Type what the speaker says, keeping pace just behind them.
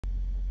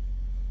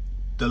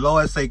The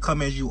Lord say,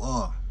 come as you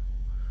are.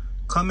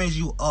 Come as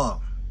you are.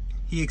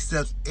 He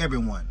accepts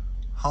everyone.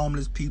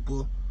 Homeless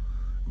people,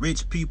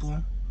 rich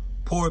people,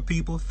 poor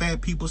people, fat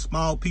people,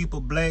 small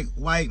people, black,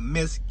 white,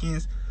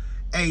 Mexicans,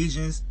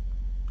 Asians.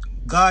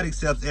 God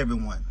accepts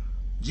everyone.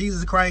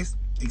 Jesus Christ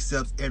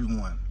accepts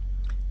everyone.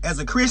 As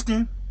a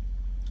Christian,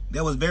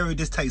 that was very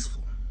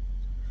distasteful.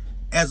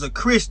 As a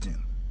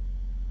Christian,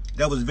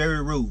 that was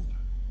very rude.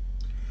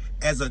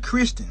 As a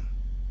Christian,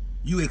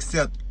 you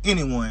accept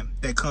anyone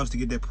that comes to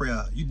get that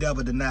prayer. You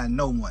never deny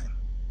no one,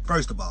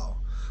 first of all.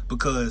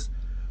 Because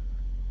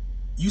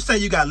you say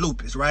you got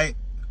lupus, right?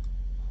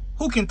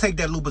 Who can take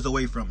that lupus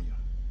away from you?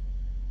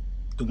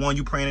 The one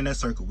you praying in that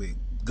circle with.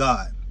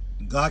 God.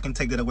 God can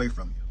take that away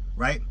from you,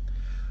 right?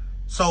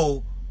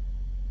 So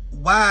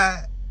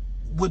why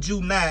would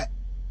you not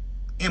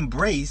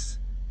embrace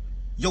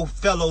your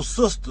fellow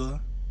sister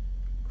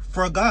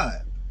for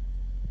God?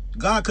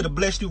 God could have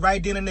blessed you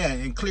right then and there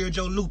and cleared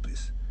your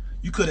lupus.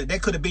 That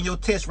could have been your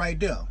test right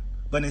there.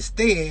 But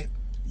instead,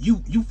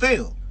 you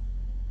failed.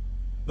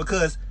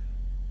 Because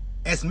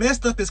as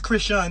messed up as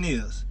Chrisean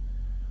is,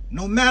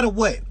 no matter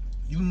what,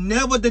 you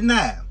never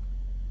deny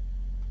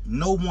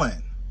no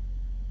one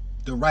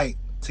the right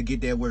to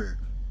get that word.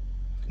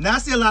 Now, I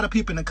see a lot of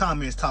people in the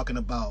comments talking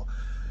about,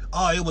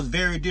 oh, it was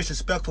very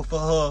disrespectful for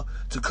her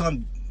to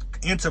come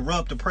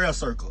interrupt the prayer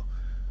circle.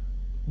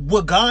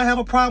 Would God have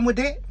a problem with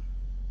that?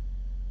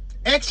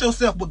 Ask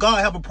yourself, would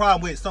God have a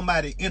problem with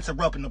somebody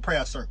interrupting the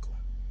prayer circle?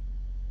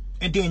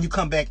 And then you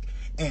come back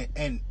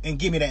and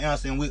give me that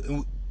answer,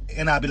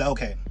 and I'll be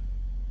like,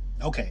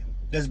 okay,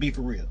 let's be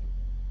for real.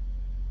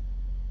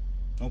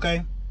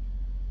 Okay?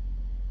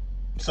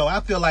 So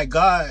I feel like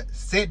God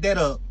set that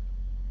up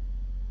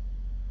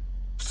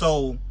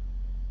so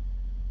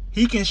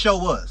he can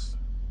show us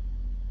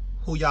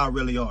who y'all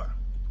really are,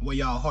 where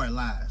y'all heart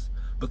lies,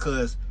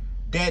 because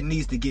that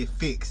needs to get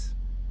fixed.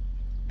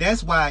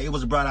 That's why it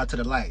was brought out to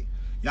the light.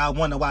 Y'all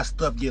wonder why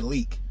stuff get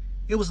leaked.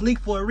 It was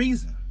leaked for a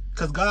reason,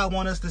 because God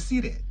wants us to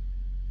see that.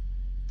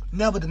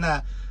 Never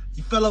deny.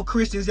 You fellow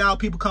Christians, y'all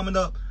people coming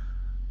up,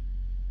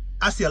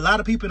 I see a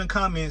lot of people in the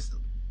comments,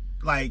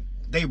 like,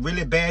 they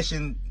really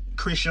bashing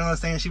Chrisean,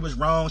 saying she was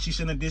wrong, she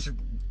shouldn't have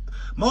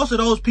Most of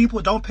those people,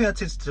 don't pay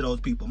attention to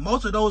those people.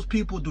 Most of those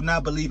people do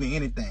not believe in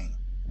anything.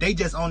 They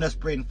just on there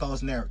spreading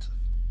false narrative.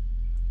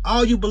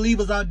 All you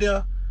believers out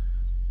there,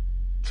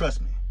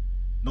 trust me,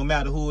 no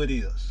matter who it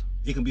is,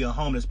 it can be a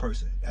homeless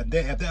person. If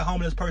that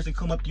homeless person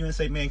come up to you and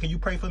say, man, can you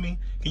pray for me?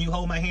 Can you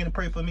hold my hand and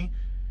pray for me?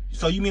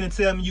 So you mean to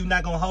tell me you're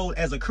not going to hold,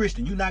 as a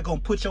Christian, you're not going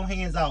to put your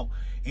hands out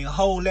and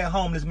hold that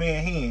homeless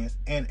man's hands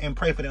and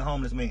pray for that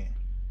homeless man?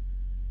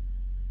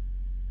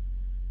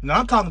 Now,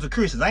 I'm talking to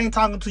Christians. I ain't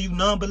talking to you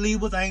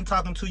non-believers. I ain't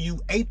talking to you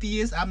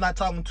atheists. I'm not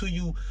talking to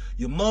you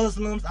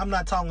Muslims. I'm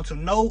not talking to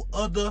no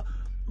other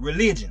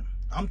religion.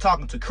 I'm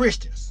talking to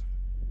Christians.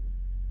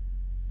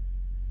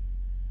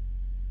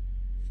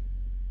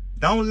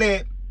 Don't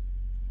let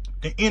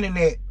the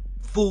internet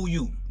fool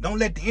you. Don't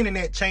let the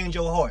internet change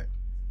your heart.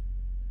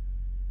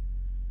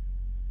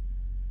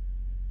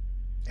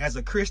 As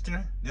a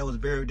Christian, that was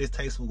very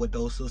distasteful what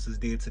those sisters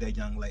did to that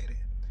young lady.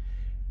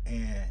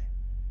 And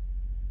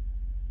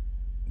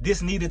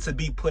this needed to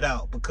be put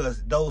out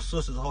because those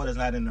sisters' heart is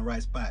not in the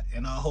right spot.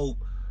 And I hope,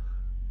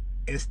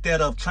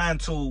 instead of trying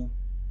to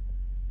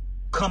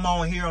come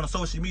on here on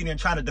social media and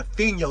try to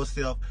defend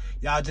yourself,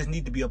 y'all just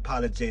need to be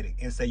apologetic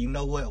and say, you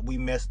know what, we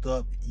messed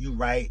up, you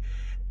right,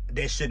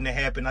 that shouldn't have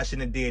happened, I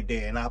shouldn't have did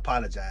that, and I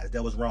apologize,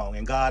 that was wrong.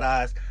 In God's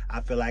eyes,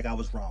 I feel like I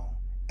was wrong.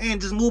 And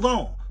just move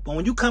on. But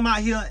when you come out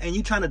here and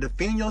you trying to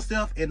defend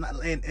yourself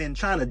and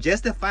trying to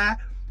justify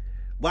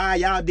why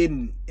y'all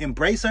didn't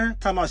embrace her,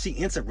 talking about she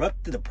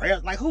interrupted the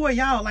prayer, like, who are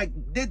y'all? Like,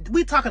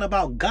 we talking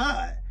about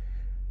God.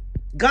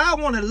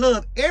 God wanted to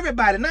love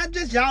everybody, not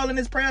just y'all in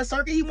his prayer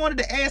circle. He wanted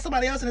to add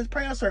somebody else in his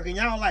prayer circle, and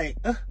y'all like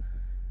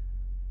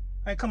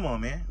come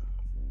on, man.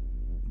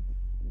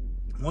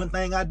 One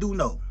thing I do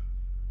know,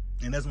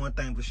 and that's one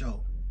thing for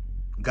sure,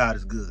 God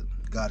is good.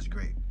 God is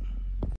great.